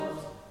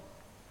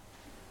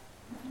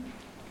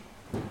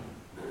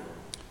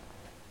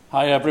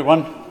Hi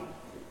everyone.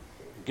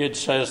 Gid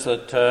says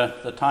that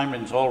the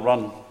timing's all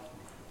run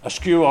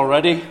askew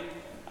already,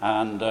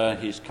 and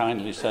he's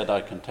kindly said I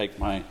can take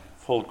my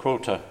full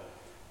quota,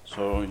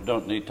 so you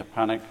don't need to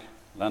panic,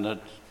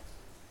 Leonard.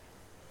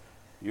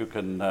 You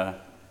can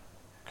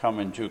come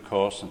in due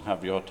course and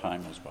have your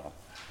time as well.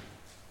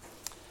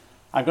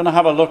 I'm going to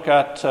have a look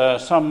at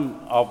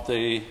some of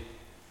the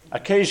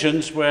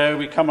occasions where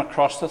we come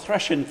across the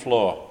threshing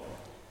floor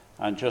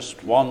and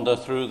just wander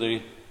through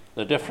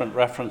the different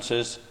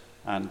references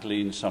and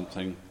glean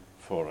something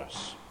for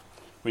us.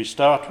 We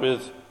start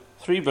with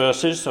 3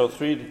 verses, so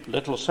 3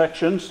 little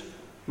sections.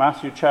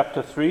 Matthew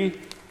chapter 3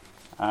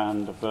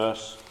 and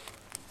verse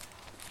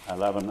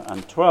 11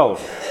 and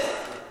 12.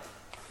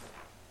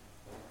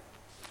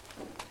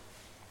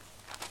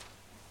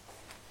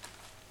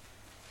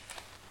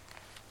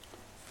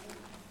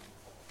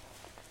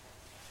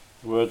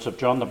 The words of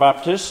John the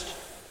Baptist.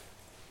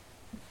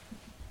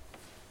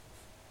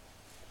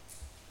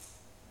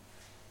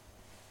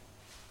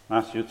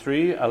 Matthew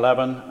 3,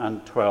 11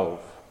 and 12.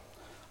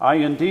 I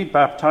indeed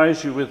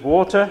baptize you with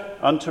water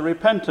unto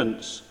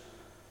repentance,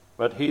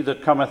 but he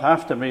that cometh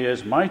after me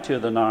is mightier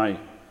than I,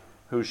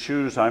 whose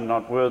shoes I am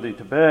not worthy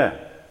to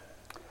bear.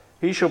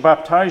 He shall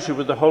baptize you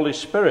with the Holy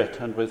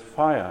Spirit and with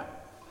fire,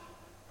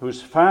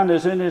 whose fan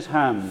is in his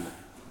hand,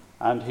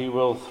 and he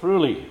will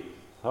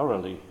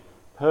thoroughly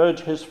purge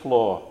his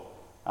floor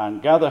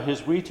and gather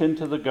his wheat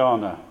into the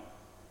garner,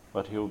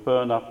 but he will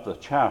burn up the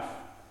chaff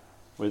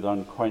with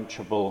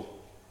unquenchable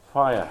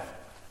fire.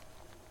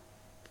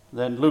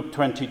 Then Luke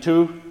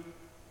 22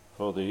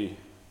 for the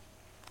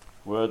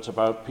words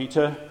about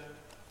Peter.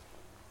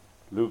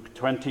 Luke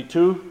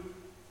 22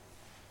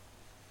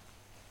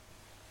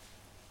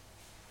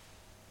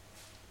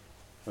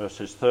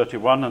 verses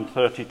 31 and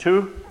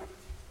 32.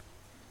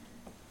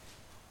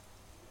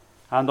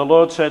 And the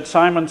Lord said,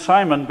 Simon,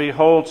 Simon,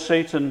 behold,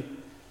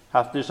 Satan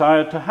hath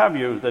desired to have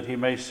you, that he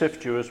may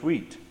sift you as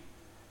wheat.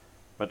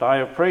 But I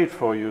have prayed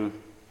for you,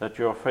 that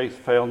your faith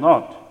fail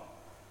not.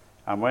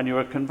 And when you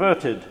are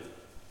converted,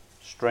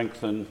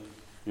 strengthen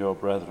your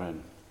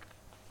brethren.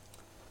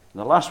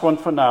 And the last one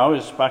for now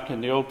is back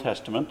in the Old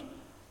Testament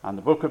and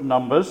the book of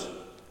Numbers,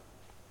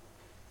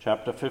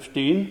 chapter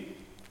 15.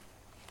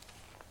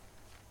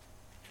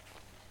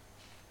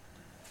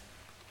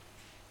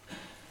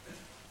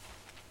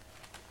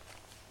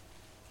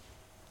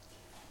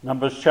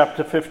 Numbers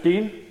chapter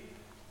 15,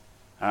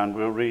 and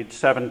we'll read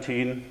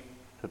 17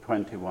 to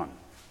 21.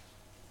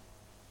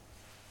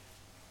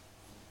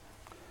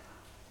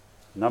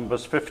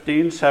 Numbers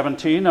 15,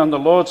 17, And the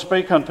Lord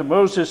spake unto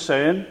Moses,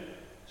 saying,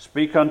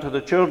 Speak unto the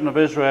children of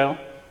Israel,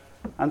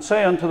 and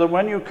say unto them,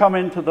 When you come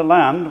into the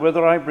land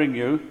whither I bring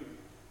you,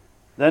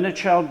 then it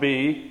shall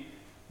be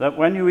that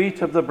when you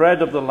eat of the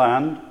bread of the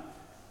land,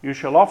 you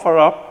shall offer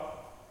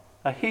up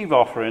a heave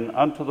offering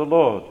unto the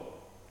Lord.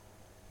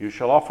 You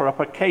shall offer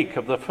up a cake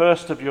of the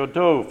first of your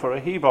dough for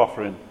a heave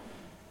offering,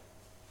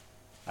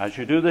 as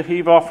you do the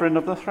heave offering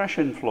of the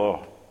threshing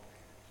floor,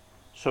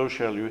 so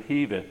shall you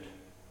heave it.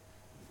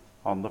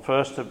 On the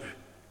first of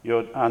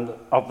your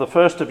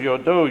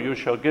dough you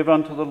shall give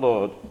unto the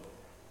Lord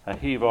a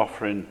heave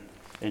offering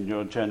in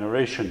your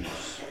generations.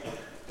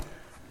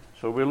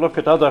 So we'll look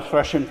at other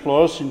threshing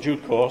floors in due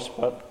course,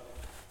 but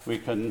we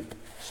can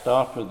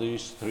start with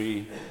these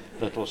 3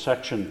 little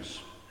sections.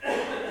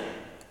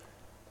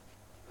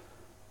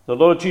 The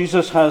Lord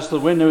Jesus has the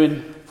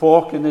winnowing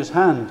fork in his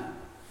hand,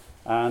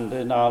 and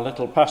in our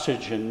little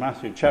passage in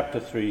Matthew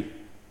chapter 3,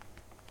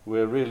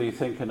 we're really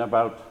thinking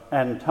about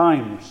end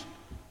times,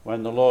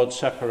 when the Lord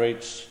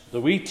separates the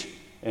wheat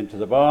into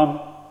the barn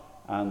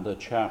and the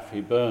chaff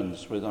he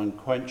burns with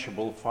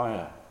unquenchable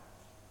fire.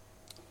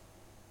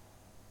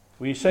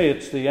 We say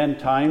it's the end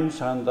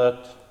times and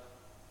that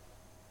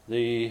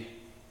the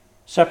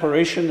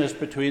separation is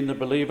between the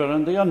believer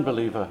and the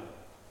unbeliever,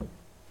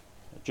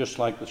 just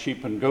like the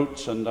sheep and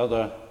goats and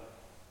other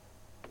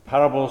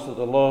parables that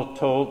the Lord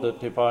told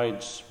that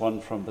divides one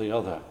from the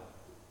other.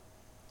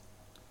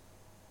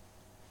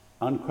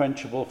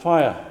 Unquenchable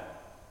fire.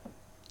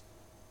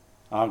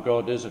 Our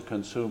God is a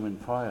consuming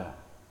fire,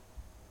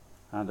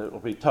 and it will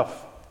be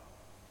tough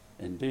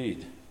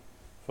indeed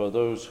for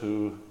those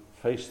who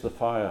face the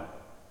fire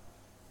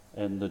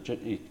in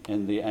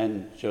the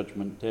end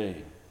judgment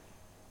day.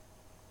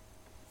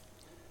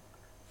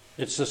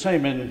 It's the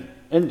same in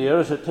India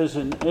as it is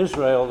in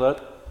Israel,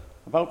 that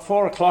about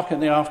 4 o'clock in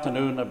the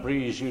afternoon a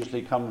breeze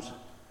usually comes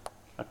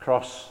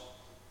across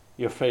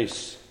your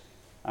face,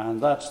 and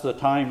that's the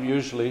time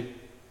usually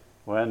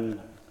when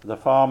the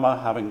farmer,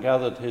 having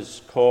gathered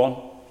his corn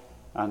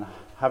and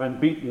having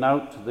beaten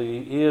out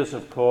the ears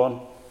of corn,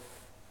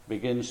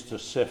 begins to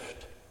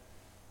sift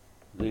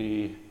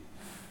the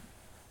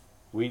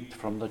wheat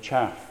from the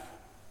chaff.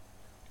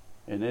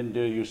 In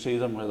India you see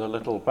them with a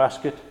little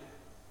basket,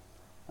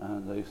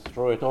 and they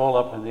throw it all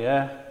up in the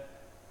air,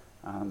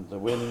 and the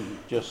wind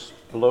just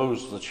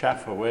blows the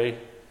chaff away.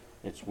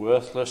 It's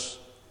worthless,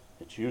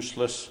 it's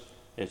useless,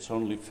 it's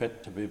only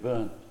fit to be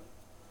burned.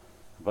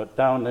 But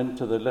down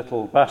into the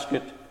little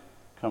basket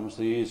comes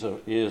the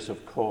ears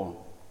of corn.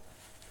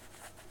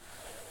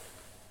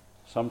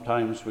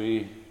 Sometimes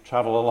we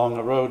travel along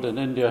a road in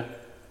India,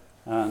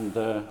 and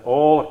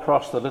all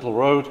across the little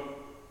road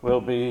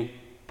will be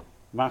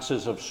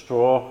masses of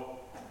straw,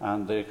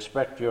 and they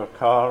expect your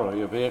car or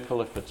your vehicle,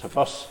 if it's a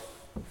bus,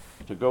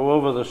 to go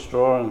over the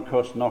straw and, of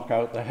course, knock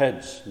out the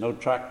heads. No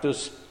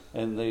tractors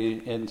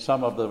in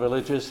some of the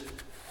villages,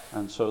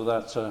 and so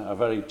that's a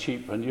very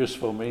cheap and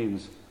useful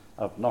means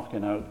of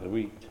knocking out the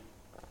wheat.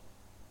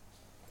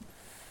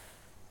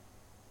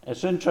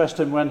 It's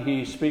interesting when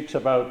he speaks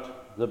about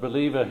the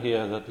believer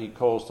here that he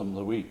calls them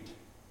the wheat.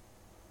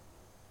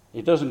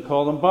 He doesn't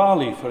call them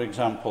barley, for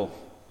example,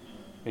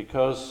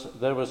 because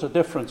there was a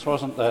difference,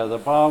 wasn't there? The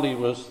barley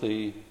was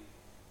the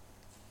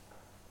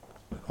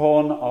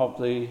corn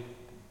of the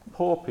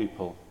poor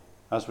people,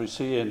 as we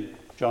see in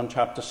John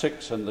chapter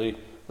 6, and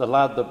the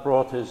lad that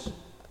brought his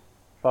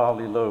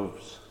barley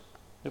loaves.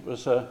 It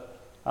was a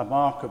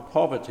mark of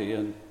poverty,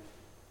 and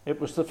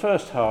it was the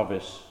first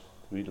harvest.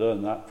 We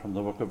learn that from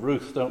the book of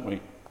Ruth, don't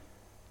we?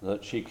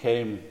 That she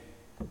came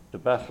to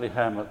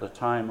Bethlehem at the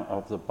time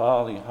of the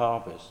barley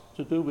harvest,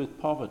 to do with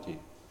poverty,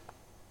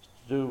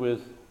 to do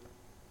with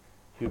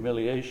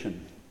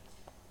humiliation.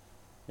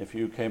 If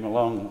you came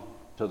along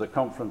to the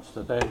conference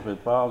today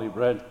with barley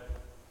bread,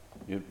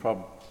 you'd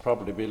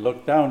probably be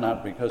looked down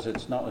at because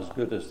it's not as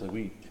good as the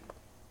wheat.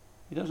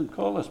 He doesn't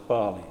call us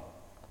barley,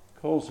 he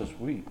calls us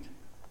wheat.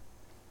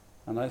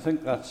 And I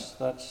think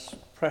that's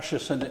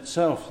precious in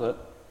itself, that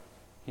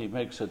he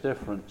makes a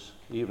difference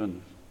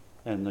even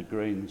in the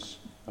grains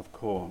of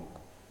corn.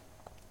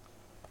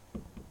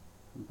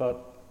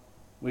 But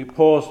we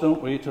pause,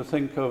 don't we, to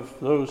think of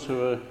those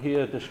who are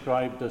here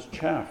described as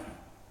chaff,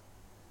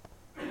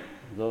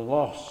 the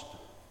lost,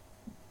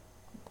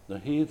 the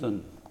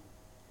heathen,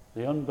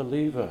 the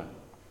unbeliever,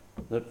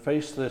 that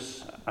face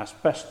this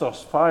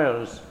asbestos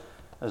fire,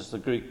 as the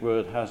Greek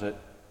word has it,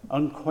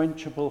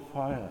 unquenchable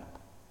fire.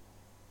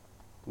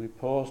 We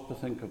pause to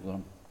think of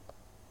them.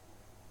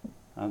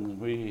 And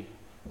we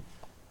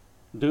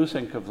do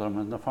think of them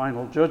in the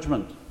final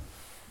judgment.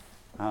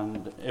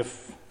 And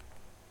if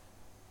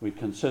we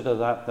consider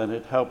that, then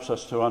it helps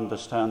us to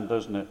understand,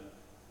 doesn't it?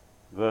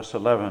 Verse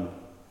 11,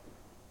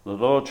 the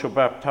Lord shall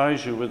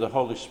baptize you with the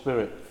Holy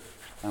Spirit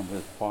and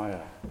with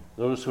fire.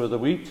 Those who are the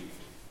wheat,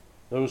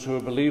 those who are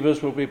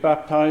believers, will be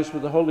baptized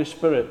with the Holy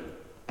Spirit,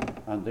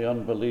 and the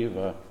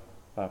unbeliever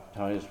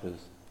baptized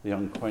with the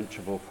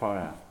unquenchable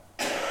fire.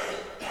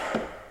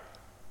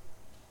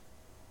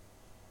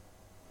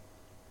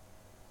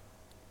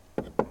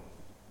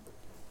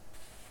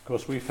 Of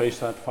course, we face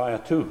that fire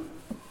too,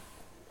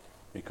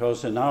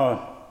 because in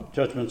our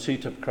judgment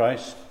seat of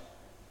Christ,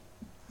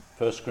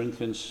 1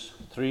 Corinthians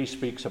 3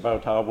 speaks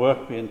about our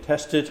work being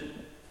tested,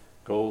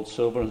 gold,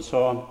 silver, and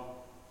so on.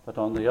 But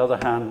on the other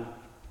hand,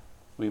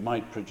 we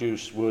might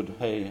produce wood,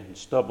 hay, and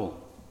stubble.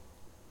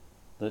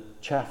 The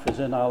chaff is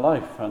in our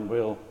life, and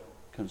we'll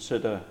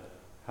consider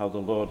how the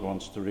Lord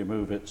wants to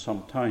remove it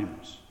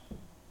sometimes.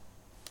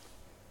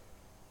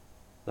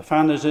 The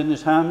fan is in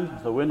his hand,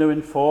 the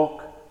winnowing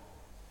fork.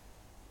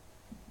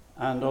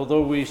 And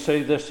although we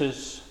say this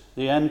is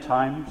the end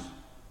times,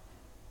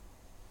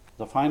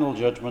 the final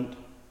judgment,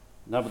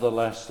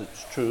 nevertheless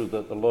it's true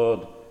that the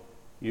Lord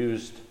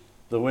used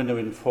the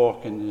winnowing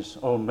fork in his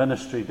own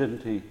ministry,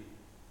 didn't he?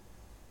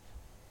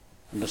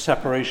 And the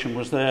separation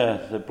was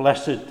there, the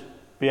blessed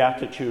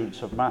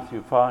beatitudes of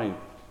Matthew 5,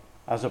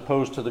 as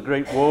opposed to the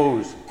great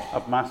woes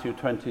of Matthew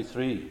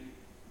 23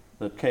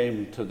 that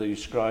came to the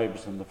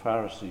scribes and the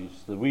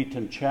Pharisees. The wheat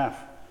and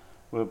chaff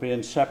were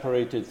being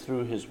separated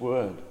through his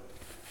word.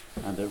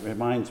 And it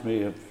reminds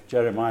me of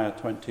Jeremiah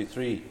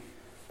 23,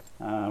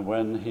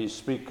 when he's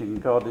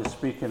speaking, God is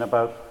speaking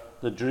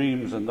about the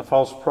dreams and the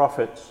false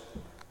prophets,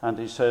 and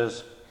he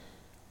says,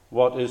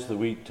 what is the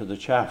wheat to the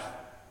chaff?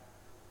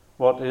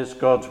 What is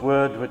God's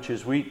word, which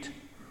is wheat,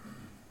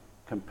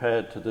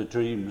 compared to the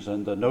dreams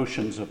and the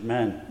notions of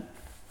men?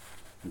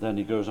 And then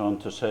he goes on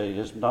to say,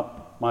 is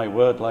not my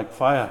word like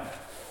fire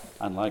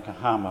and like a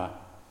hammer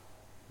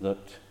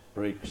that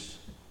breaks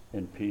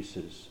in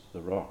pieces the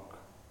rock?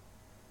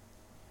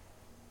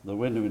 The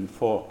winnowing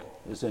fork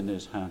is in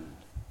his hand.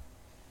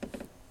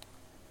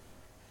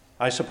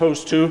 I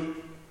suppose, too,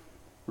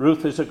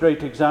 Ruth is a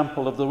great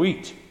example of the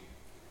wheat.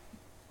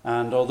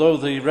 And although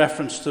the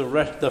reference to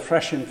the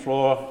threshing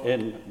floor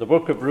in the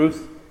book of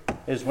Ruth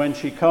is when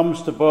she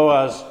comes to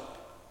Boaz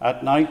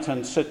at night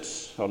and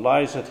sits or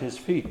lies at his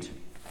feet,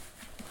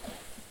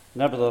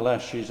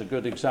 nevertheless, she's a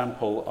good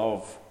example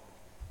of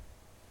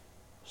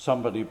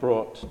somebody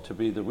brought to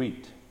be the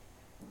wheat.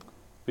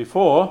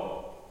 Before,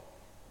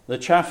 the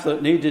chaff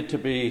that needed to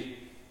be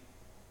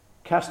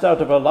cast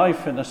out of her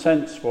life, in a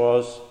sense,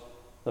 was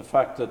the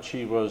fact that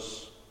she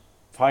was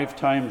 5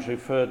 times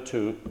referred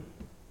to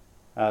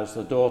as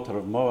the daughter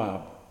of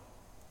Moab.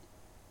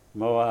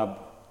 Moab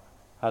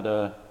had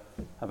a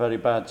very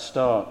bad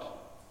start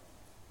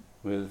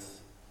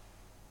with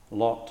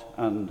Lot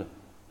and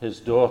his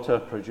daughter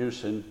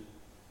producing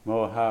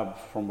Moab,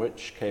 from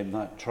which came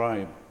that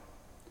tribe.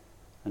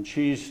 And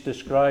she's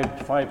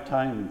described 5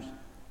 times,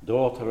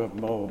 daughter of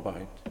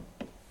Moabite.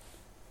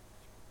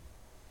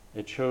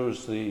 It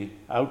shows the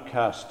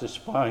outcast,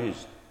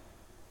 despised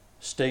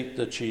state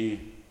that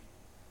she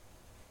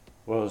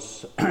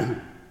was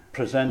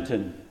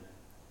presenting,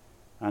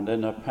 and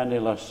in a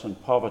penniless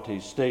and poverty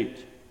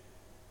state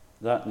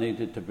that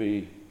needed to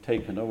be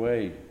taken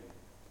away.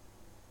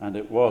 And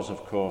it was,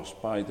 of course,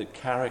 by the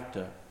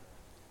character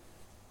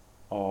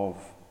of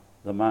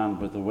the man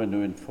with the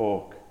winnowing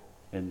fork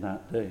in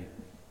that day.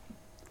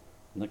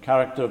 And the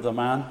character of the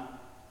man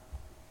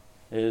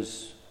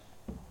is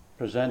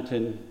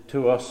presenting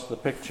to us the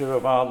picture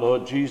of our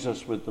Lord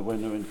Jesus with the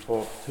winnowing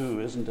fork too,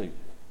 isn't he?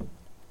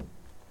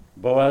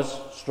 Boaz,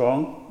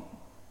 strong,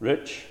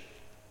 rich,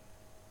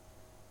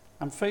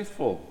 and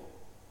faithful.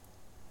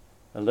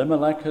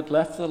 Elimelech had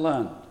left the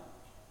land,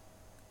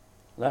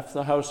 left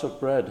the house of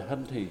bread,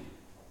 hadn't he?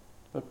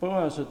 But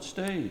Boaz had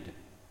stayed,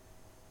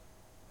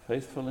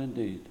 faithful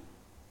indeed.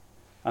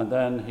 And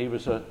then he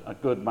was a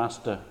good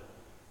master,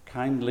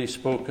 kindly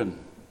spoken,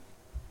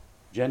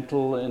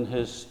 gentle in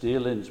his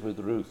dealings with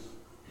Ruth.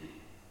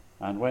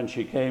 And when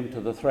she came to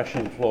the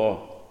threshing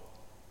floor,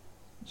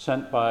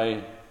 sent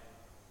by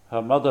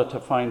her mother to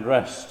find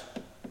rest,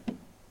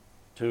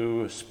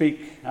 to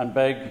speak and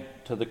beg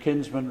to the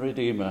kinsman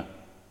redeemer,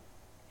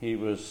 he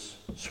was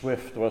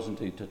swift, wasn't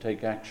he, to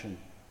take action.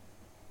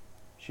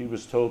 She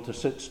was told to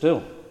sit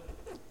still,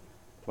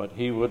 but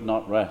he would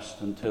not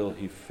rest until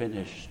he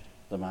finished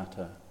the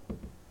matter.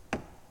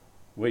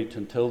 Wait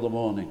until the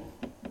morning.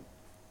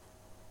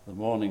 The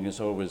morning is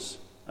always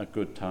a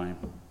good time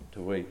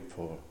to wait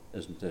for,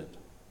 isn't it?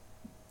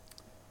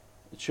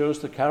 It shows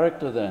the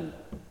character then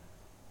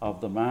of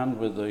the man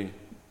with the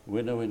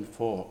winnowing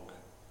fork.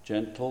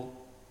 Gentle,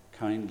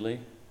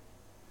 kindly,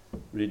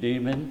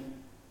 redeeming.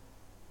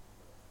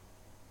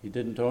 He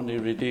didn't only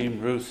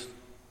redeem Ruth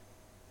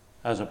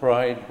as a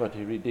bride, but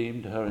he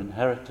redeemed her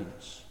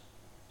inheritance,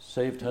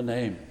 saved her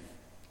name.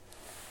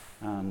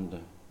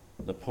 And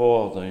the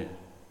poor,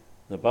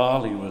 the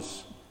barley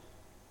was,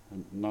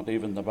 not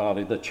even the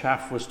barley, the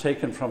chaff was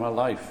taken from her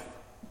life,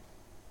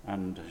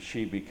 and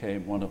she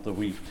became one of the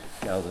wheat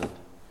gathered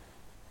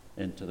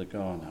into the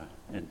garner,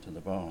 into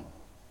the barn.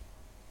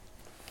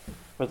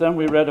 But then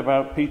we read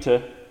about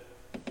Peter,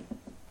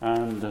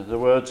 and the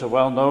words are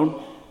well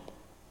known,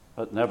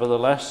 but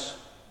nevertheless,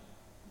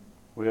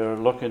 we are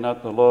looking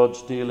at the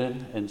Lord's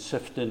dealing in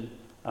sifting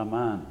a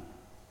man.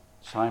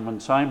 Simon,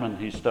 Simon,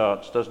 he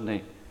starts, doesn't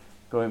he?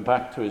 Going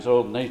back to his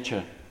old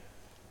nature.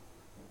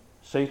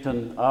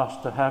 Satan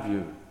asked to have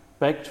you,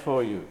 begged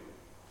for you.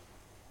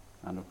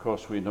 And of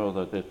course we know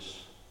that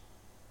it's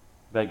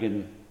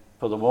begging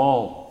for them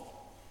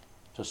all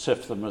to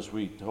sift them as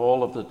wheat,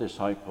 all of the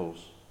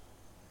disciples.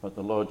 But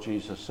the Lord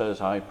Jesus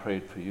says, I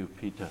prayed for you,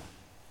 Peter.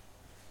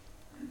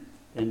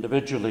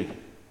 Individually.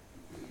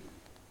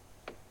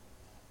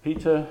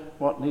 Peter,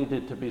 what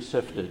needed to be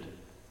sifted?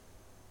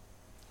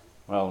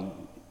 Well,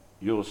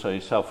 you'll say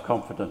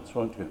self-confidence,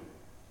 won't you?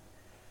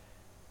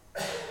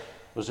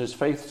 Was his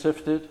faith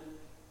sifted?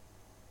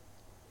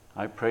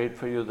 I prayed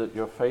for you that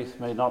your faith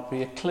may not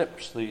be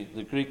eclipsed.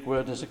 The Greek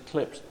word is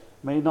eclipsed.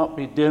 May not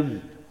be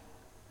dimmed.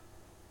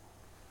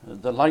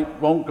 The light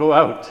won't go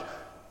out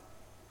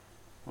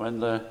when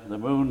the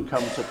moon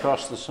comes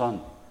across the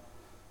sun.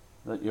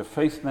 That your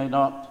faith may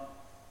not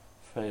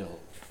fail.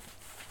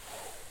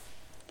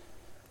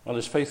 Well,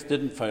 his faith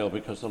didn't fail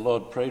because the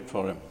Lord prayed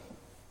for him.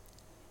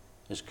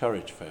 His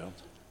courage failed.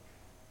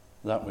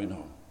 That we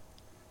know.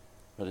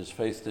 But his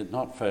faith did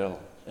not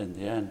fail in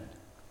the end.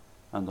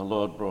 And the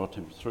Lord brought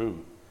him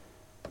through.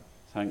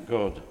 Thank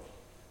God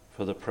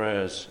for the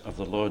prayers of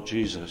the Lord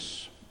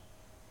Jesus.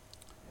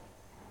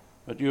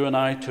 But you and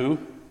I too,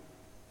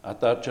 at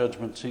that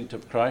judgment seat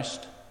of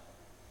Christ,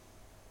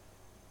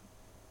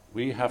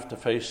 we have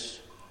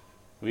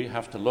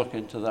to look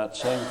into that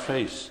same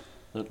face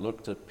that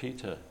looked at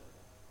Peter.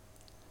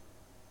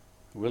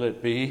 Will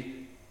it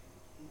be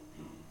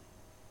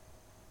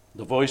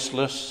the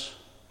voiceless,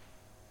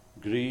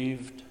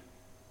 grieved,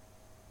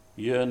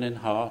 yearning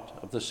heart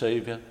of the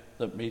Saviour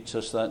that meets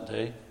us that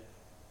day?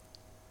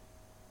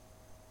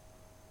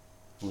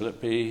 Will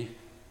it be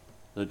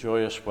the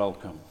joyous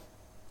welcome?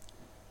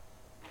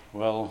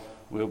 Well,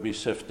 we'll be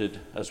sifted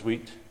as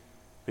wheat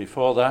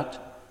before that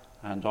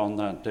and on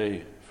that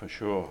day for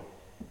sure.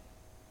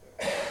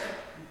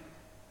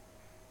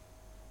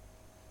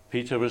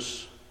 Peter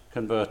was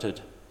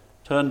converted,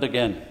 turned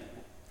again,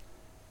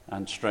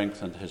 and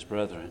strengthened his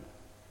brethren.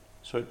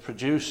 So it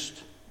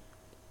produced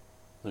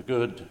the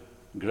good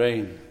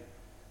grain,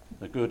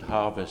 the good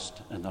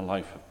harvest in the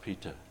life of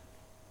Peter.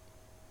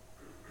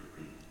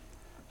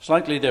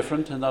 Slightly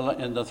different in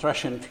the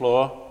threshing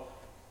floor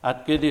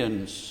at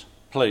Gideon's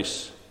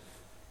place.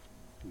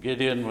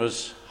 Gideon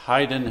was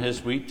hiding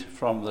his wheat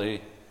from the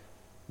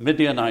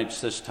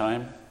Midianites this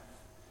time.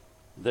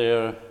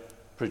 They're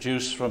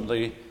produced from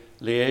the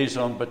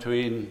liaison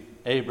between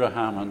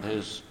Abraham and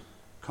his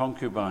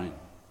concubine.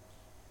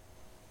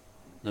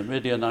 The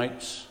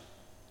Midianites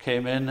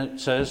came in, it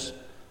says,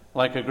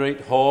 like a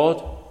great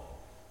horde,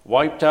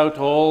 wiped out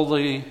all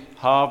the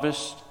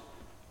harvest,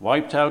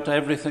 wiped out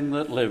everything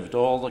that lived,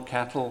 all the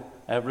cattle,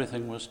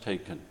 everything was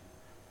taken.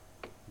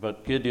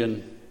 But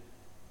Gideon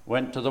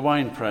went to the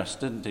winepress,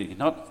 didn't he?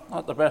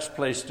 Not the best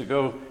place to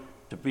go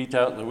to beat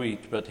out the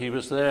wheat, but he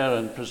was there,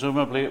 and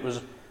presumably it was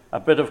a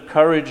bit of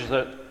courage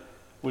that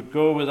would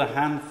go with a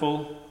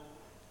handful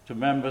to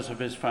members of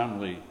his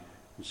family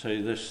and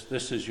say,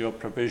 this is your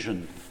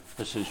provision,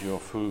 this is your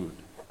food.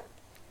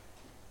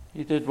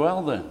 He did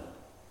well then,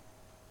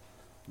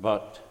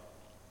 but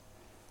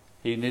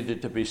he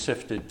needed to be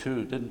sifted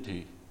too, didn't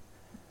he?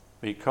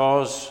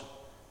 Because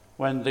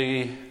when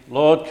the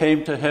Lord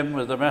came to him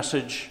with the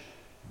message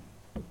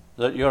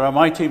that you're a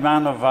mighty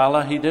man of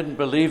valor, he didn't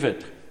believe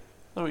it.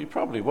 Though he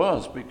probably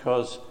was,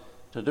 because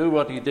to do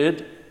what he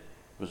did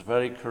was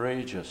very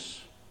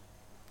courageous.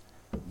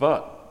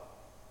 But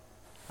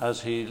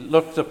as he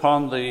looked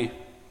upon the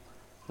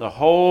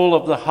whole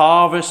of the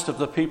harvest of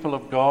the people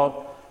of God,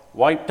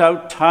 wiped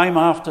out time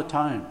after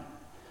time,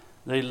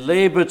 they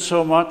labored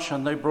so much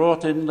and they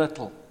brought in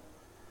little.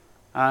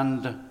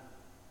 And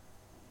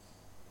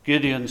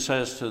Gideon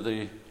says to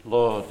the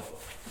Lord,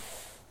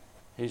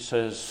 he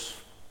says,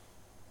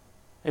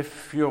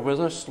 if you're with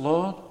us,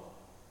 Lord,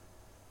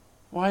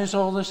 why is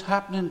all this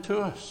happening to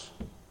us?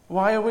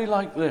 Why are we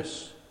like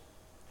this?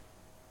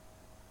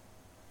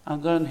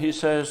 And then he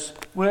says,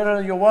 where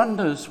are your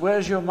wonders?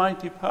 Where's your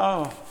mighty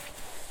power?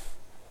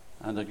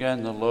 And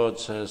again the Lord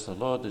says, the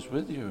Lord is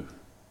with you.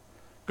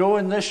 Go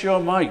in this your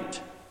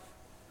might.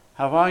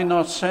 Have I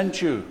not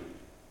sent you?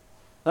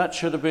 That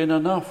should have been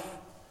enough.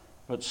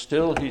 But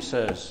still he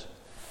says,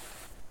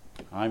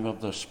 I'm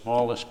of the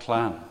smallest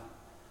clan,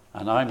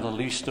 and I'm the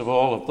least of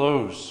all of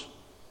those.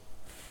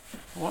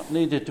 What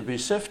needed to be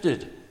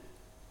sifted?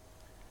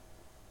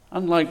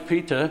 Unlike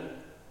Peter,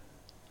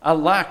 a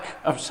lack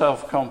of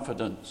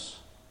self-confidence.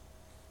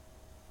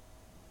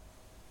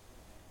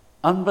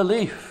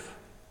 Unbelief.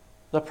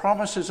 The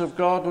promises of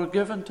God were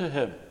given to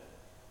him,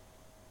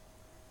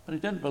 but he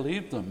didn't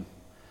believe them.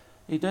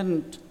 He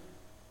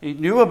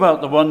knew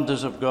about the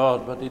wonders of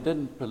God, but he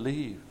didn't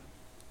believe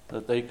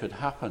that they could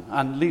happen,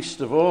 and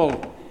least of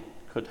all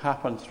could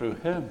happen through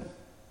him.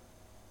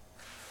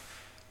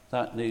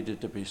 That needed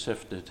to be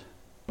sifted,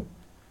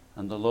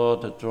 and the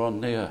Lord had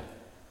drawn near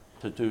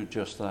to do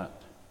just that.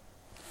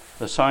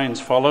 The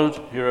signs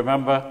followed, you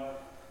remember,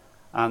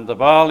 and the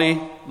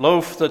barley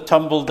loaf that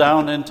tumbled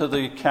down into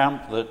the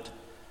camp that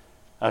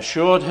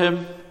assured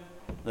him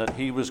that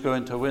he was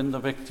going to win the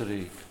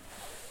victory.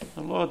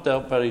 The Lord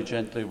dealt very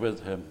gently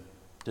with him,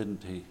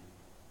 didn't he?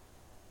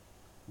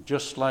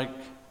 Just like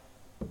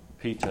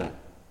Peter,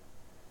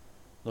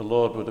 the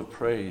Lord would have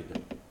prayed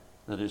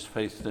that his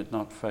faith did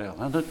not fail,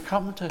 and had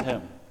come to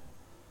him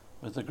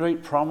with the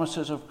great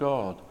promises of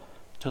God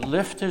to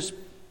lift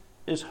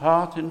his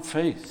heart in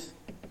faith,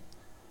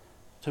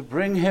 to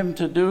bring him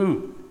to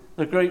do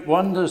the great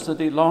wonders that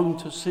he longed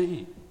to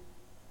see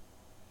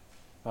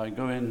by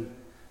going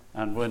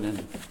and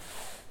winning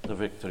the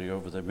victory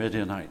over the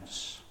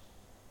Midianites.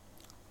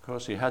 Of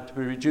course, he had to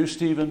be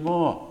reduced even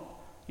more.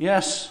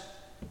 Yes,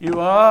 you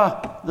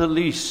are the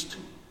least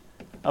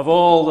of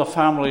all the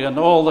family and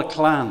all the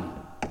clan.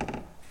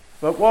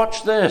 But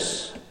watch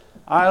this.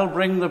 I'll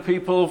bring the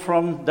people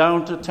from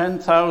down to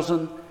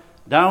 10,000,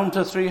 down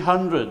to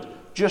 300,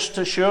 just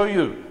to show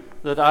you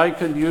that I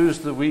can use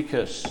the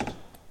weakest.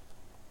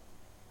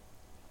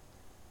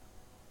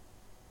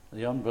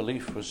 The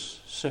unbelief was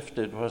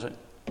sifted, was it?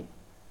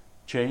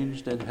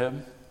 Changed in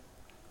him?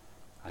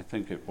 I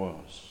think it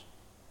was.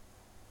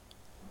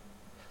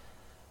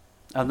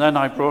 And then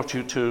I brought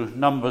you to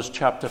Numbers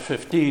chapter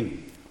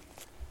 15.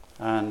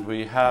 And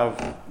we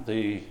have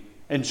the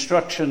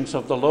instructions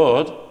of the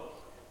Lord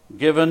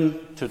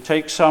given to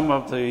take some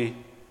of the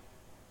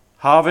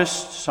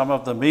harvest, some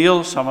of the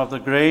meal, some of the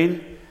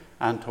grain,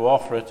 and to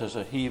offer it as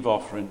a heave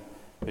offering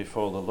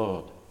before the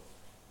Lord.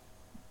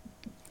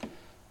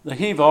 The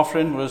heave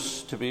offering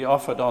was to be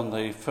offered on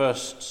the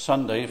first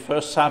Sunday,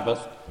 first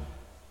Sabbath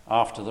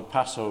after the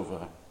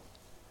Passover.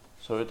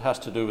 So it has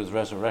to do with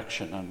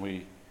resurrection, and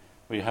we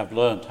have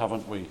learned,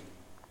 haven't we,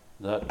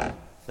 that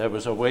there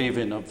was a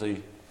waving of the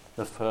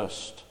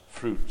first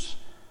fruits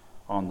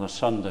on the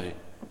Sunday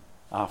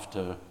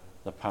after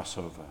the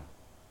Passover.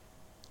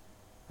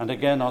 And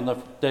again on the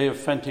day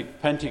of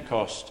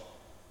Pentecost,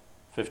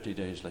 50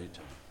 days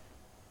later.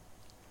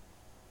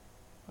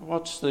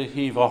 What's the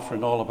heave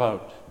offering all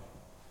about?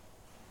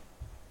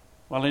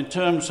 Well, in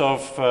terms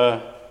of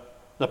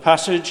the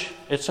passage,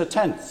 it's a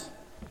tenth.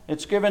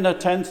 It's given a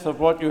tenth of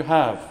what you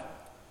have.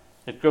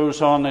 It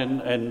goes on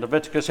in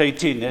Leviticus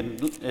 18,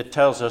 it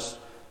tells us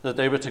that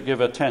they were to give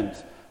a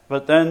tenth.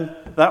 But then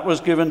that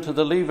was given to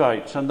the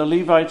Levites, and the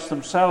Levites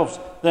themselves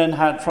then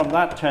had from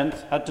that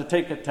tenth, had to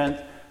take a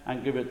tenth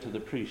and give it to the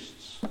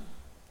priests.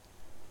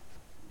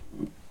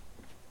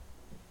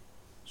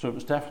 So it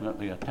was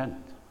definitely a tenth.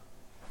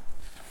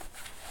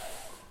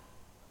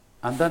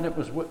 And then it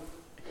was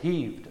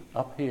heaved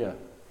up here.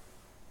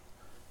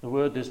 The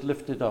word is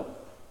lifted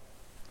up.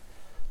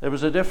 There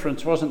was a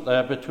difference, wasn't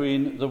there,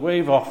 between the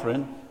wave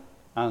offering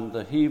and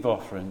the heave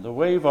offering. The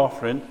wave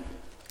offering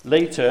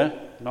later,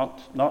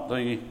 not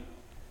the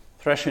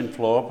threshing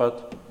floor,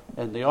 but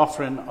in the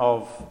offering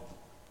of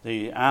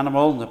the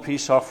animal and the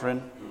peace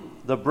offering,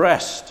 the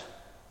breast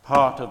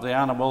part of the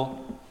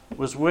animal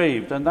was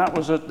waved, and that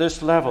was at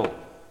this level,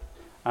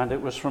 and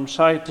it was from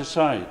side to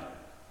side.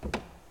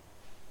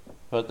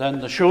 But then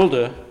the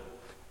shoulder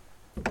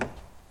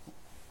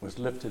was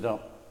lifted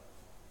up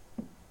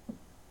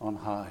on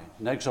high,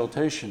 in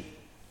exaltation.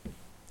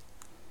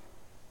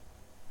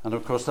 And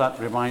of course that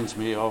reminds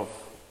me of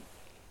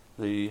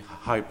the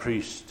high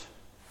priest,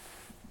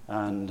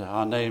 and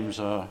our names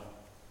are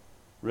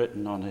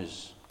written on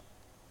his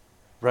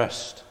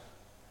breast,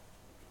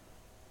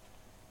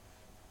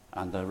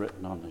 and they're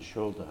written on his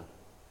shoulder.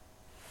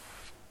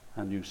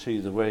 And you see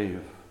the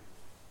wave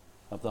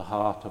of the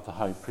heart of the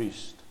high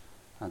priest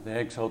and the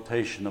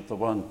exaltation of the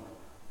one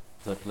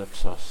that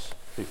lifts us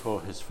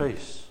before his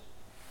face.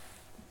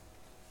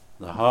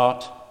 The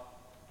heart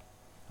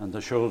and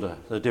the shoulder,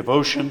 the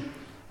devotion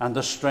and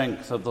the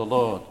strength of the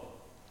Lord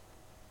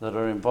that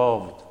are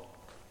involved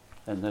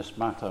in this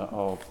matter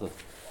of the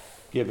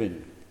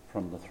giving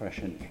from the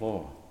threshing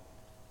floor.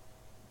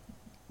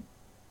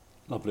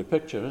 Lovely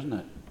picture, isn't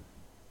it?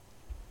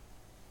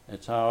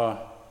 It's our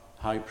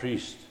high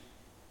priest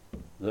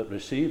that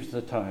receives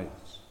the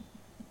tithes.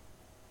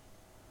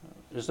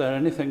 Is there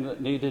anything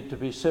that needed to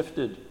be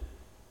sifted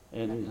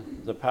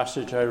in the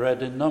passage I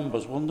read in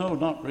Numbers? Well, no,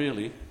 not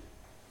really.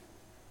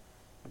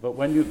 But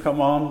when you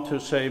come on to,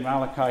 say,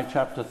 Malachi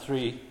chapter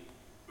 3,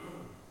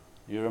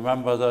 you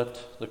remember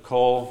that the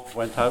call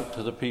went out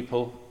to the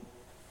people,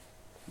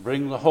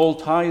 bring the whole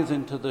tithe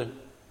into the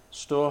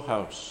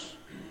storehouse,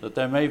 that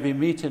there may be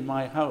meat in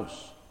my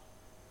house.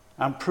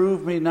 And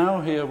prove me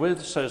now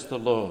herewith, says the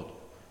Lord,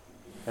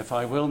 if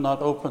I will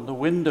not open the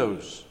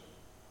windows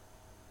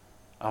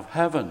of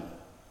heaven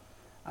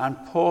and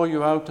pour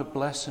you out a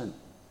blessing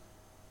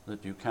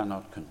that you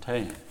cannot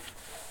contain.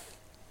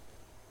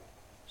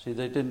 See,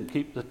 they didn't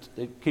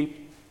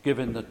keep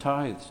giving the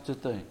tithes,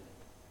 did they?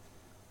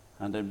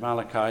 And in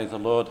Malachi, the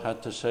Lord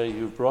had to say,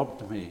 you've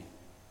robbed me.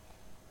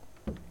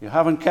 You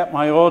haven't kept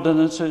my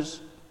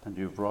ordinances, and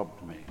you've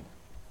robbed me.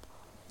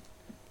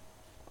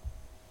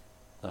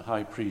 The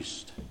high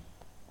priest,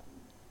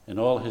 in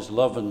all his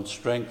love and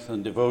strength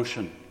and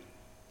devotion,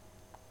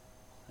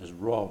 is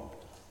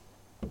robbed.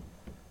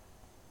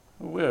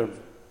 We're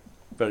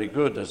very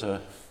good as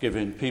a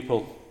giving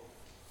people.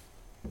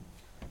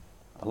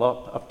 A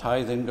lot of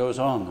tithing goes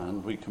on,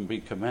 and we can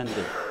be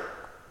commended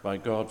by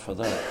God for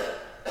that.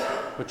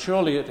 But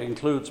surely it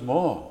includes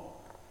more.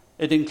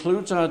 It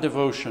includes our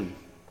devotion.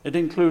 It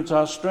includes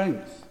our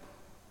strength.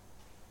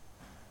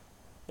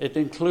 It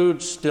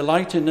includes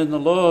delighting in the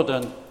Lord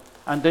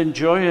and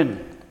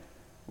enjoying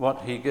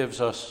what he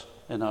gives us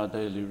in our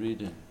daily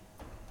reading.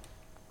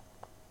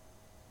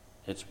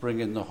 It's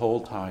bringing the whole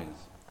tithe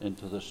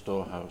into the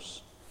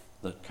storehouse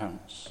that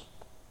counts.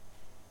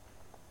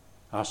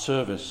 Our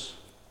service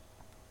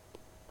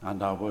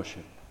and our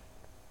worship.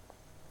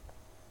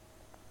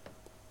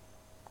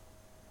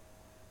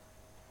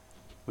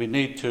 We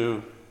need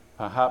to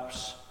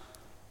perhaps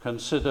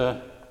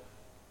consider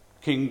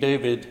King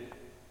David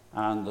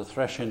and the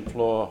threshing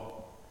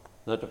floor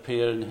that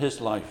appear in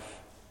his life.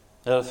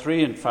 There are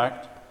three, in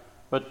fact,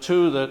 but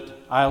two that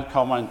I'll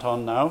comment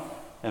on now,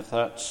 if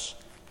that's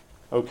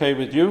okay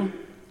with you.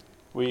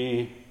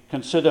 We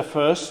consider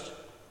first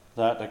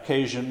that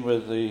occasion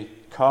with the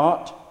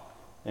cart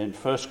in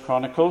 1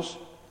 Chronicles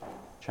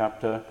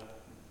chapter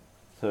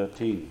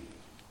 13.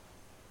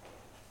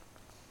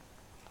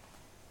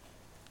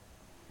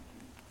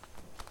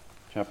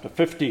 Chapter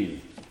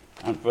 15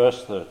 and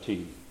verse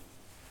 13.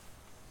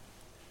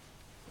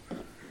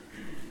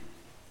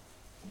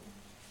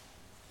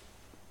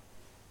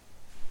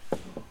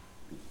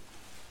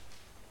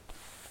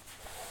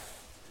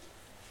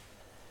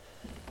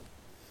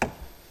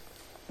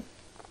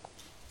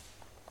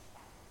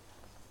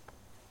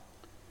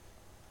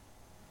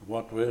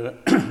 What we're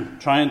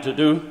trying to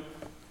do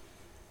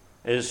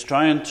is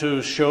trying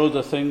to show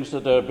the things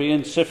that are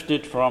being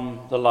sifted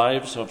from the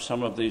lives of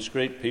some of these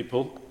great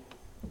people,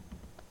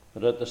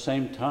 but at the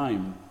same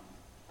time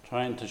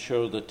trying to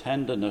show the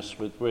tenderness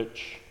with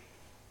which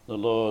the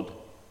Lord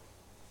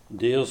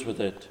deals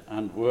with it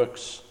and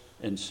works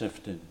in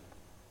sifting.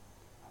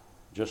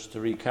 Just to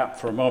recap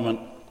for a moment,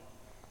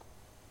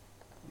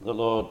 the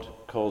Lord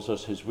calls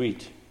us his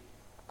wheat,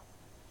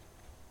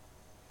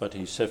 but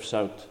he sifts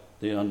out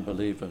the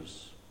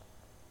unbelievers.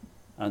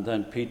 And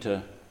then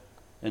Peter,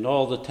 in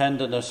all the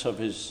tenderness of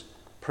his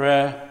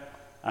prayer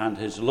and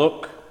his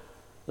look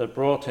that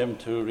brought him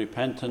to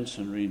repentance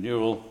and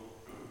renewal,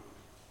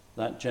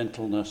 that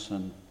gentleness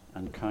and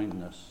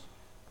kindness.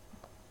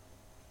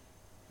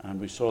 And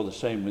we saw the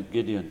same with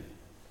Gideon,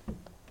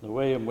 the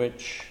way in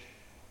which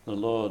the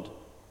Lord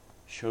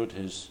showed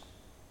his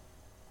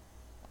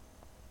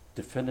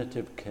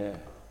definitive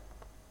care.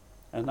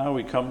 And now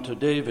we come to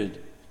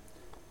David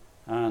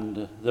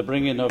and the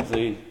bringing of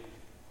the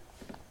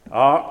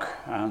ark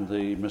and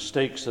the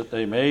mistakes that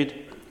they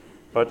made.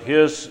 But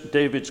here's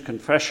David's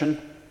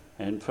confession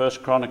in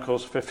 1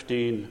 Chronicles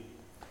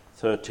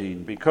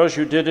 15:13. Because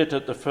you did it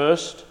at the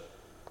first,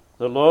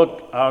 the Lord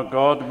our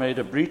God made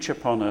a breach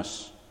upon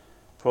us,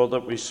 for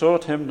that we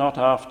sought him not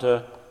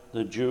after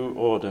the due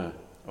order,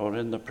 or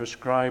in the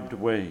prescribed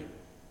way.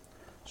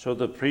 So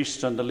the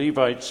priests and the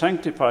Levites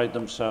sanctified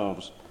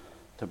themselves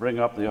to bring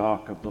up the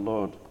ark of the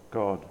Lord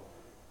God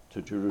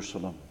to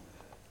Jerusalem.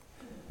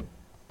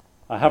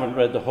 I haven't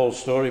read the whole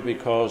story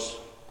because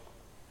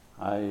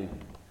I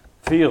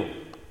feel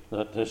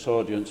that this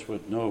audience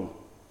would know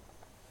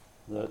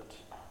that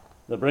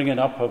the bringing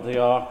up of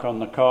the ark on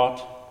the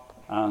cart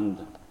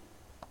and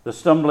the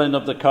stumbling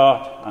of the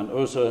cart and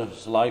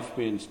Uzzah's life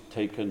being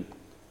taken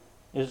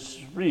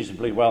is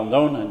reasonably well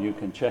known, and you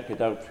can check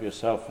it out for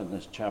yourself in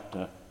this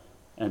chapter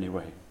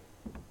anyway.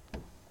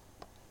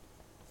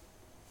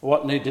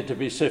 What needed to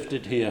be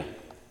sifted here?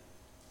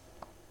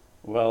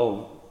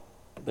 Well,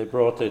 they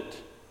brought it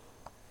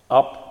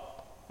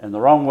up in the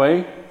wrong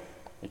way.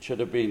 It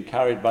should have been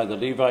carried by the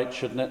Levites,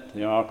 shouldn't it?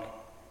 The ark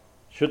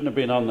shouldn't have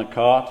been on the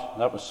cart.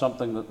 That was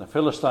something that the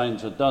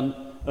Philistines had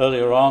done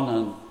earlier on,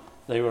 and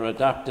they were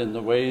adapting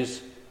the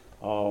ways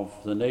of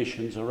the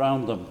nations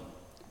around them,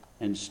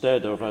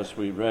 instead of, as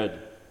we read,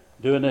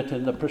 doing it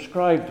in the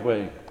prescribed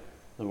way,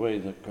 the way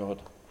that God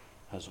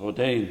has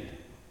ordained.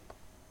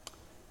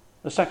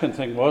 The second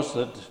thing was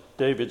that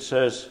David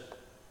says,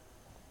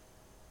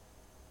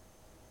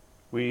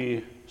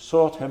 we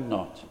sought him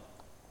not.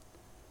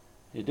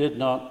 He did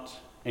not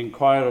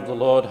inquire of the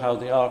Lord how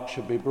the ark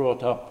should be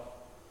brought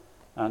up,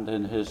 and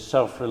in his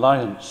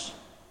self-reliance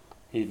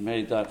he'd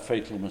made that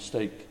fatal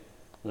mistake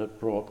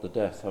that brought the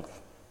death of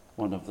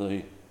one of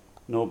the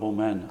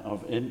noblemen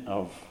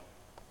of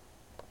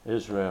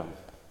Israel.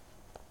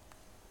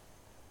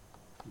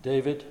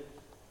 David,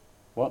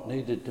 what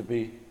needed to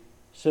be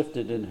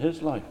sifted in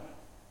his life?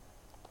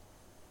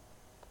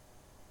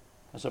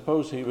 I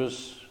suppose he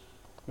was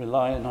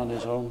relying on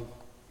his own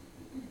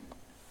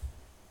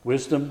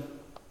wisdom,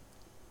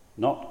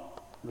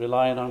 not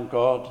relying on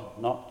God,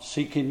 not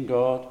seeking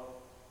God,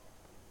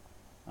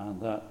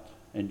 and that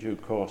in due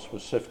course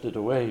was sifted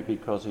away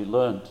because he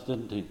learned,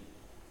 didn't he?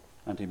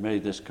 And he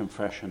made this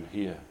confession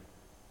here.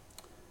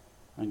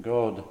 And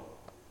God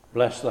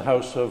blessed the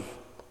house of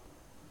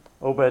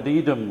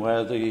Obed-Edom,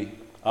 where the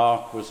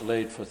ark was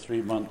laid for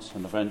 3 months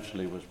and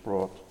eventually was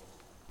brought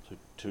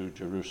to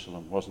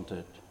Jerusalem, wasn't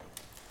it?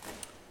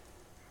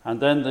 And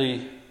then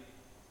the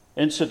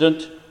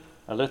incident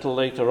a little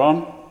later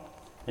on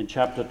in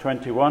chapter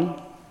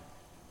 21.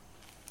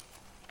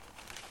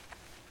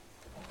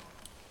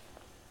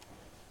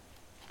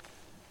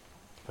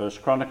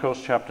 First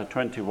Chronicles chapter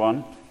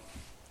 21,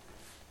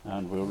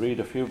 and we'll read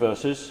a few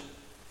verses.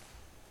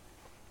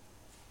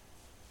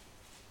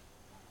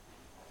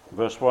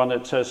 Verse 1,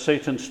 it says,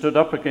 Satan stood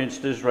up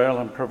against Israel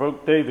and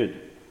provoked David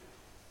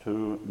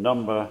to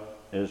number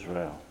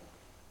Israel.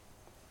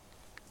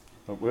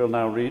 But we'll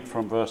now read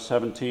from verse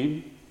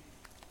 17.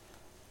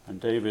 And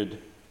David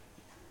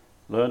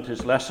learnt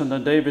his lesson,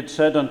 and David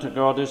said unto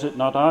God, Is it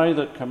not I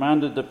that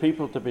commanded the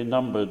people to be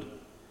numbered?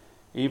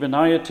 Even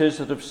I it is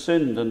that have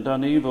sinned and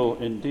done evil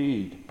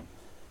indeed.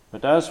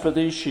 But as for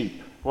these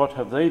sheep, what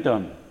have they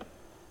done?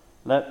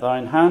 Let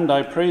thine hand,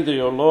 I pray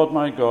thee, O Lord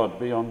my God,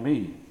 be on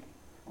me,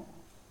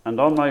 and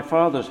on my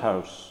father's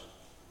house,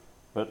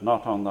 but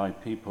not on thy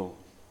people,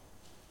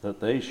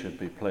 that they should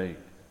be plagued.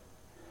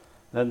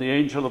 Then the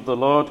angel of the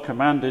Lord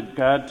commanded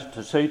Gad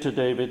to say to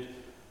David,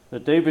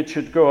 that David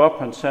should go up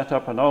and set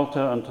up an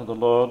altar unto the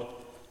Lord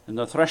in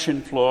the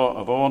threshing floor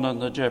of Ornan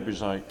the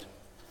Jebusite.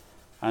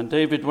 And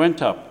David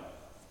went up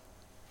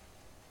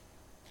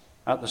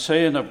at the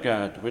saying of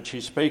Gad, which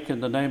he spake in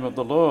the name of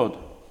the Lord.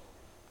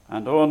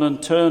 And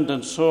Ornan turned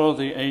and saw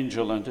the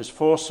angel, and his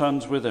 4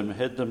 sons with him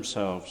hid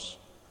themselves.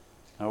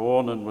 Now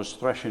Ornan was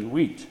threshing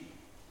wheat.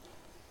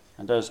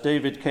 And as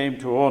David came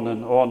to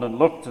Ornan, Ornan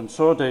looked and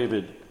saw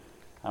David,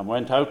 and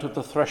went out of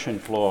the threshing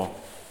floor,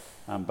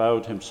 and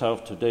bowed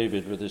himself to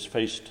David with his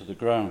face to the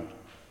ground.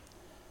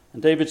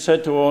 And David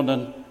said to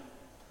Ornan,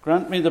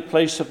 Grant me the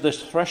place of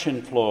this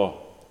threshing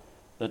floor,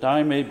 that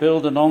I may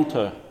build an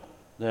altar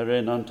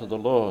therein unto the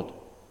Lord.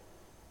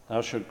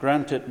 Thou shalt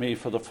grant it me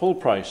for the full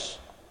price,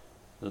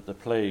 that the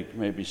plague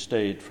may be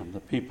stayed from the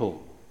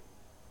people.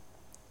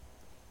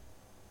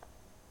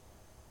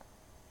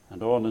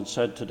 And Ornan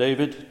said to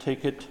David,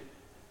 Take it,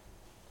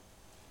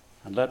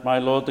 and let my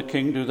lord the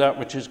king do that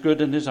which is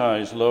good in his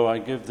eyes. Lo, I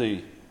give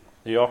thee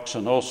the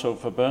oxen also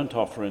for burnt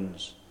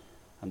offerings,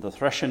 and the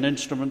threshing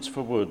instruments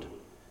for wood,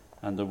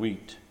 and the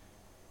wheat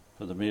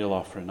for the meal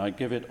offering. I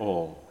give it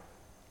all.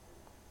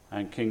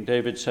 And King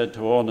David said to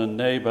Ornan,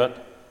 Nay,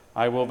 but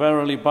I will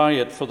verily buy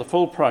it for the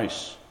full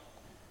price,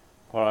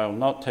 for I will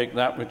not take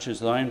that which is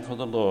thine for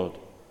the Lord,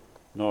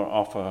 nor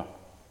offer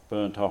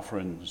burnt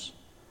offerings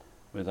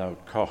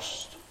without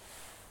cost.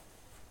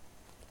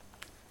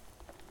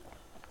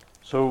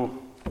 So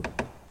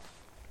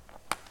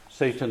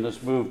Satan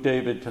has moved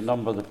David to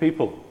number the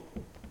people.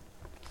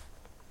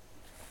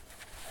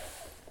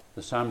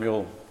 The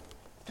Samuel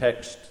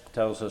text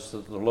tells us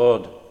that the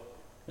Lord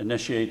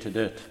initiated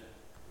it,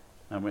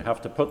 and we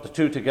have to put the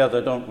two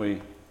together, don't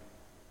we?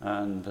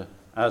 And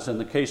as in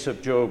the case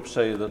of Job,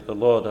 say that the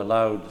Lord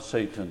allowed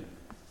Satan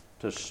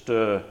to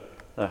stir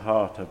the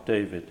heart of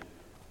David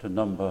to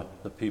number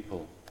the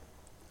people.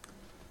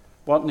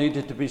 What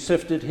needed to be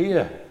sifted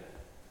here?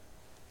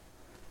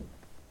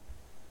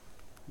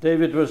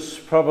 David was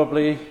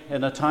probably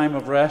in a time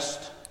of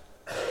rest.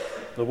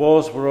 The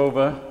wars were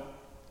over,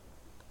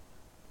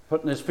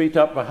 putting his feet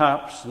up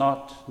perhaps,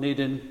 not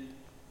needing,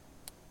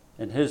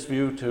 in his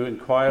view, to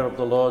inquire of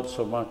the Lord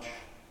so much.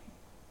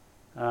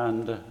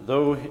 And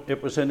though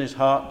it was in his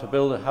heart to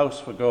build a house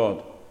for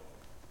God,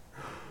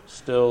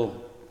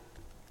 still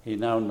he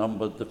now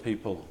numbered the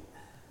people.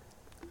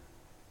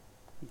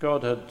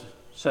 God had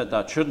said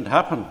that shouldn't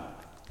happen.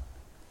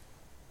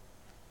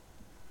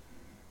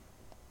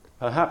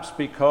 Perhaps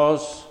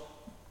because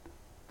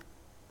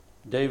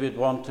David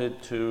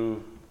wanted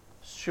to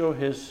show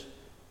his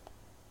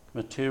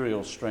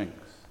material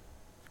strength,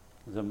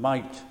 the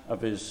might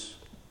of his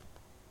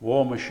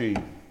war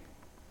machine,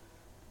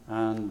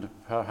 and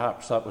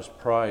perhaps that was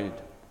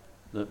pride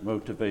that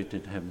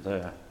motivated him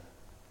there.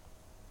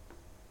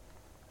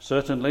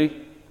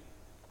 Certainly,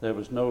 there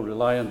was no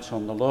reliance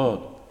on the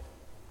Lord,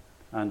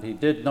 and he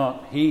did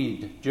not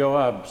heed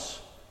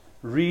Joab's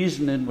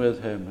reasoning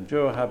with him. And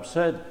Joab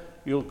said,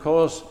 "You'll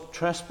cause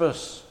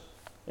trespass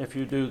if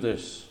you do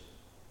this."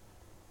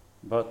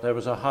 But there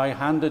was a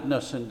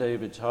high-handedness in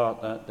David's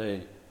heart that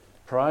day.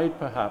 Pride,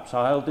 perhaps.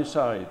 I'll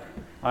decide.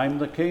 I'm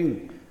the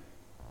king.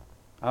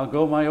 I'll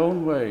go my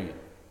own way.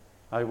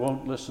 I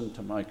won't listen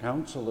to my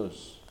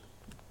counselors.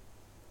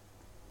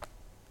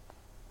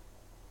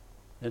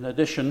 In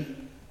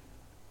addition,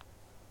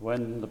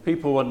 when the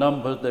people were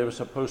numbered, they were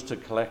supposed to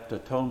collect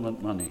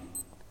atonement money,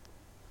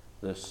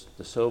 the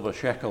silver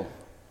shekel,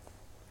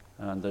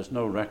 and there's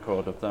no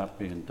record of that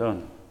being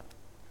done.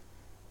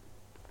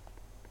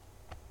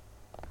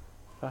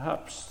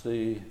 Perhaps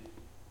the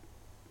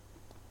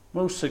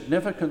most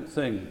significant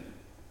thing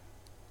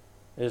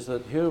is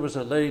that here was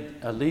a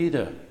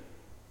leader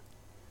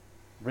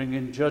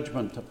bringing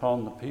judgment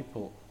upon the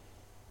people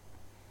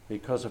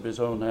because of his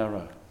own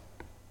error.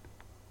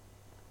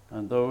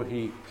 And though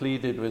he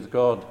pleaded with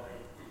God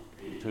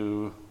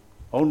to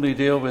only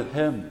deal with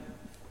him,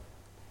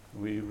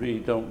 we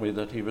read, don't we,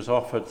 that he was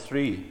offered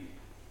three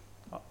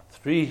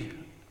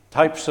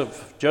types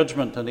of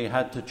judgment, and he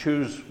had to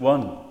choose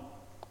one.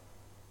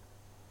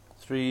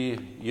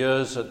 3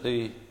 years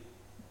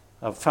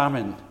of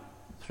famine,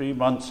 3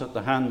 months at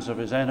the hands of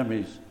his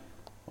enemies,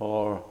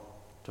 or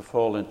to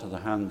fall into the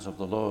hands of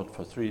the Lord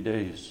for 3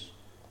 days.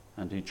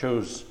 And he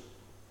chose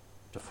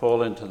to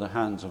fall into the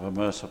hands of a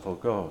merciful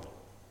God.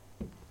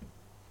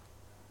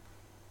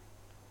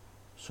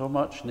 So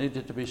much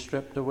needed to be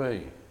stripped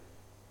away.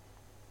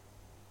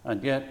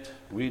 And yet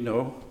we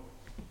know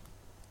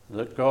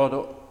that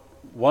God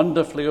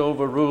wonderfully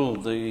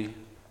overruled the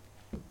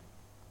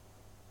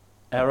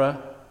error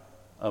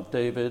of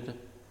David,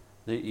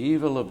 the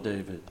evil of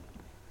David,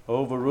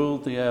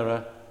 overruled the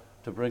error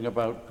to bring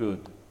about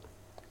good.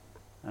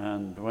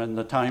 And when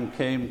the time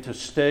came to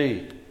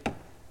stay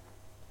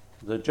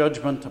the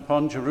judgment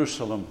upon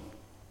Jerusalem,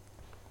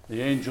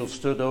 the angel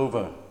stood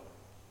over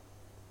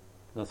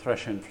the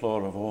threshing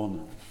floor of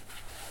Ornan,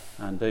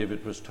 and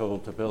David was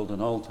told to build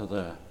an altar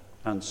there,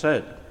 and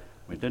said,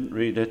 we didn't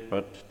read it,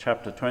 but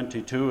chapter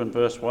 22 and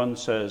verse 1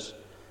 says,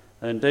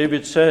 "Then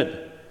David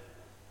said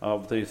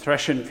of the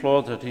threshing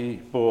floor that he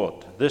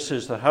bought, 'This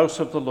is the house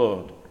of the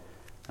Lord,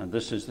 and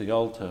this is the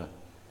altar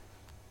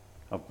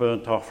of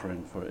burnt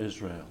offering for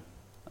Israel.'"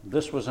 And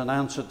this was an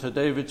answer to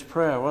David's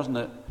prayer, wasn't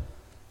it?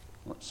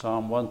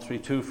 Psalm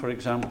 132, for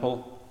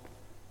example,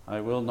 "I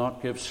will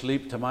not give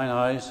sleep to mine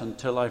eyes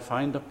until I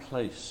find a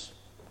place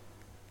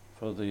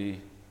for the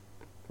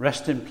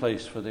resting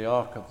place for the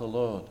ark of the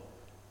Lord,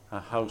 a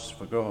house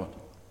for God."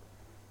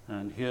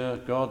 And here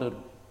God had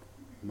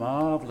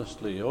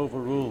marvelously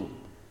overruled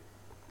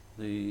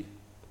the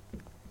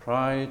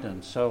pride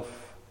and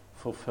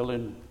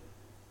self-fulfilling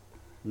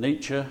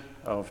nature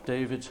of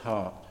David's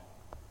heart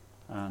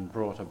and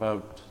brought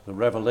about the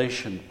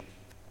revelation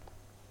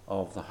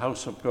of the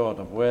house of God,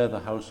 of where the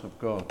house of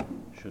God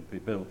should be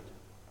built.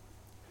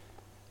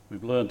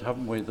 We've learned,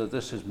 haven't we, that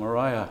this is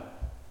Moriah,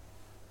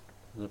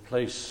 the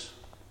place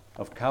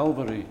of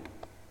Calvary,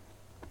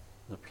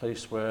 the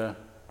place where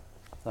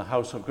the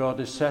house of God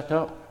is set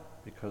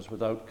up, because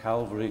without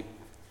Calvary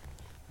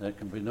there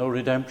can be no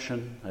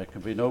redemption, there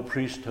can be no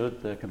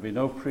priesthood, there can be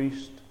no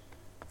priest,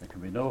 there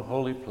can be no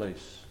holy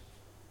place.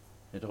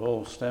 It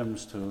all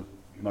stems to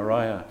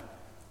Moriah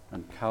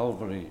and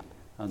Calvary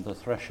and the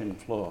threshing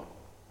floor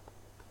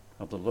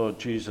of the Lord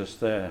Jesus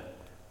there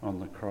on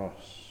the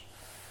cross.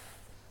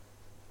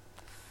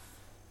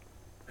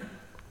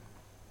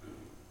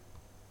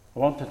 I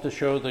wanted to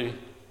show the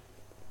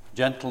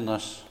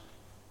gentleness,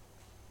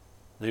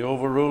 the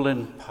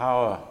overruling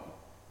power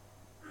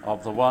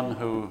of the one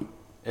who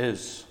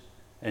is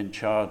in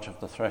charge of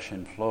the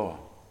threshing floor,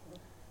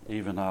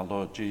 even our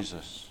Lord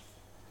Jesus.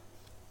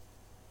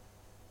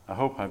 I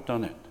hope I've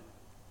done it.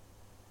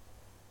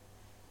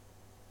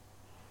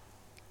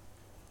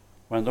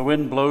 When the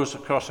wind blows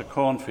across a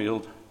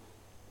cornfield,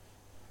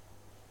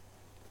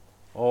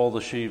 all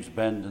the sheaves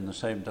bend in the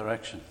same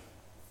direction.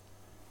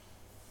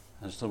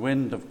 As the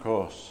wind, of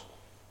course,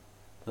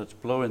 that's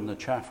blowing the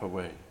chaff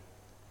away.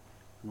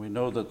 And we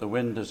know that the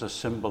wind is a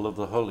symbol of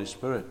the Holy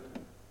Spirit.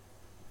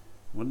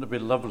 Wouldn't it be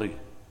lovely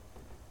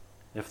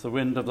if the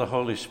wind of the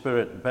Holy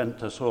Spirit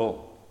bent us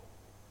all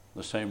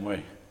the same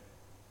way?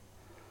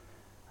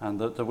 And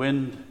that the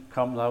wind,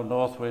 come thou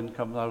north wind,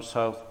 come thou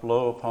south,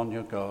 blow upon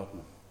your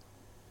garden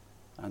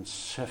and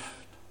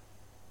sift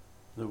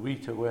the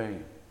wheat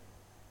away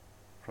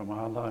from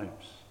our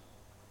lives.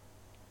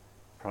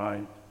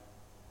 Pride,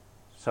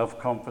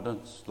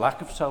 self-confidence,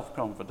 lack of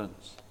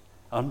self-confidence,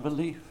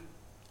 unbelief,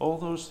 all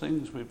those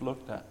things we've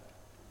looked at.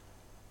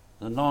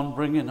 The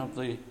non-bringing of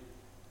the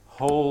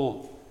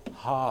whole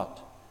heart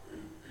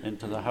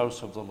into the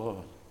house of the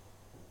Lord.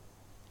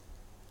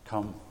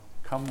 Come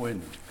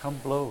wind, come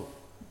blow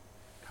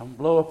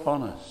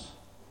upon us,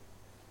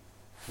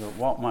 that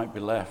what might be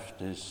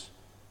left is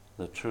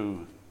the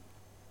true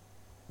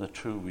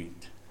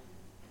wheat.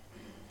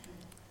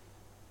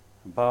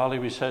 Barley,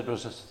 we said,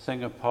 was a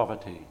thing of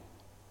poverty.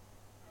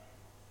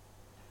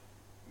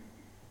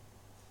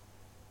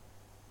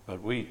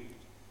 But wheat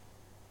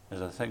is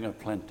a thing of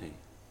plenty.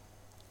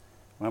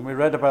 When we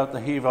read about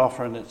the heave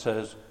offering, it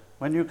says,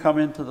 when you come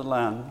into the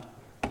land,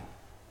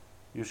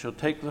 you shall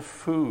take the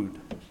food,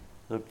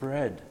 the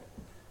bread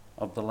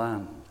of the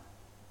land.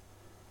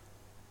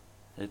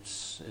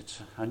 It's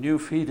a new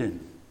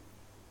feeding.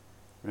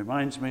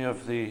 Reminds me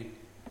of the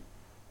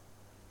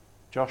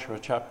Joshua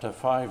chapter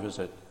 5, is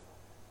it?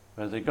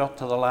 Where they got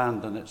to the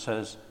land and it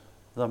says,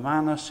 the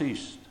manna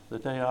ceased the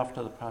day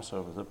after the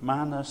Passover. The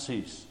manna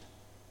ceased.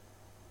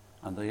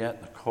 And they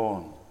ate the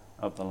corn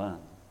of the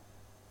land.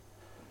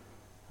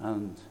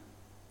 And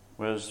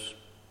whereas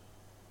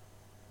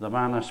the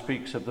manna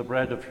speaks of the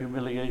bread of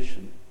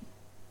humiliation,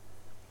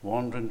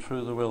 wandering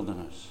through the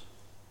wilderness,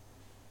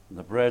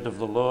 the bread of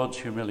the Lord's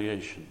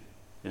humiliation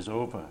is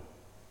over.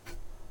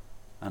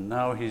 And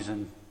now he's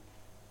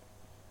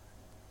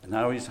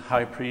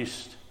high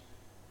priest,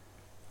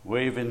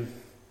 waving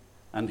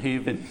and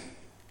heaving.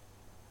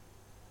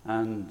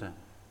 And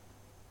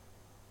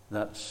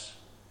that's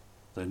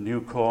the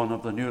new corn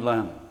of the new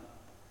land,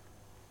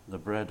 the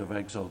bread of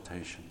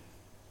exaltation.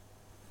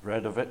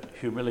 Bread of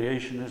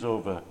humiliation is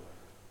over.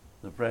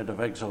 The bread of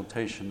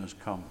exaltation has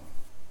come.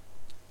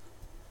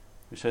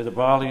 We say the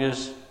barley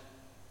is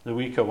the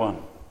weaker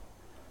one,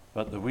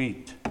 but the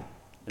wheat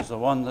is the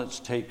one that's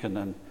taken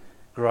and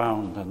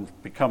ground and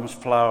becomes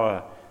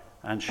flour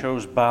and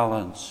shows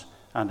balance,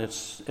 and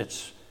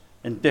it's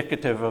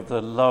indicative of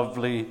the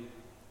lovely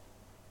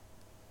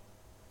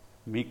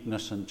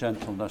meekness and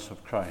gentleness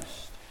of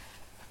Christ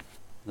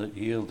that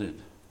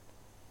yielded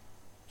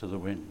to the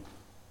wind.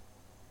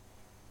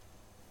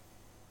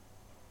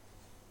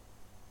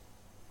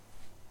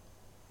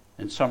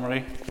 In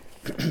summary,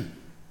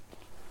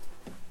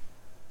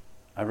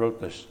 I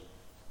wrote this.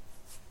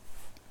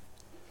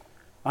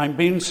 I'm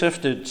being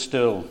sifted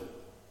still.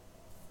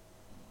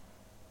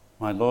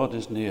 My Lord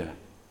is near.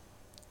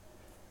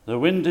 The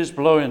wind is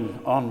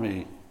blowing on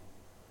me,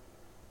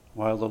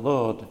 while the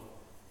Lord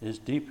is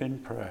deep in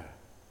prayer.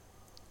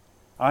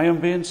 I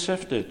am being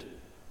sifted,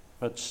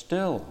 but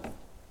still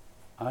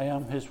I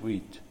am his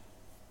wheat.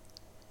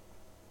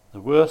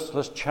 The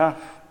worthless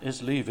chaff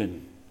is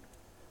leaving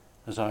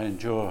as I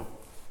endure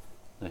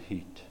the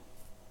heat.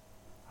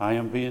 I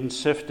am being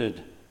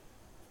sifted,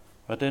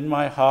 but in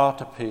my heart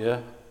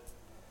appear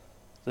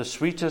the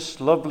sweetest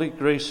lovely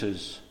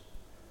graces,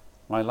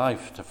 my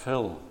life to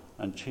fill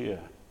and cheer.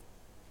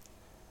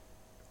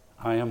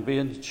 I am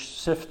being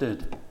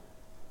sifted.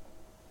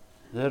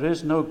 There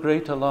is no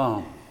great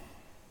alarm,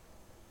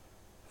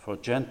 for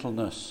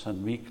gentleness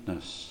and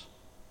meekness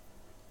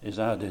is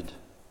added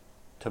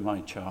to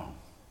my charm.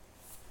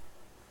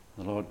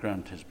 The Lord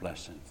grant his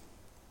blessing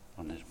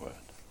on his word.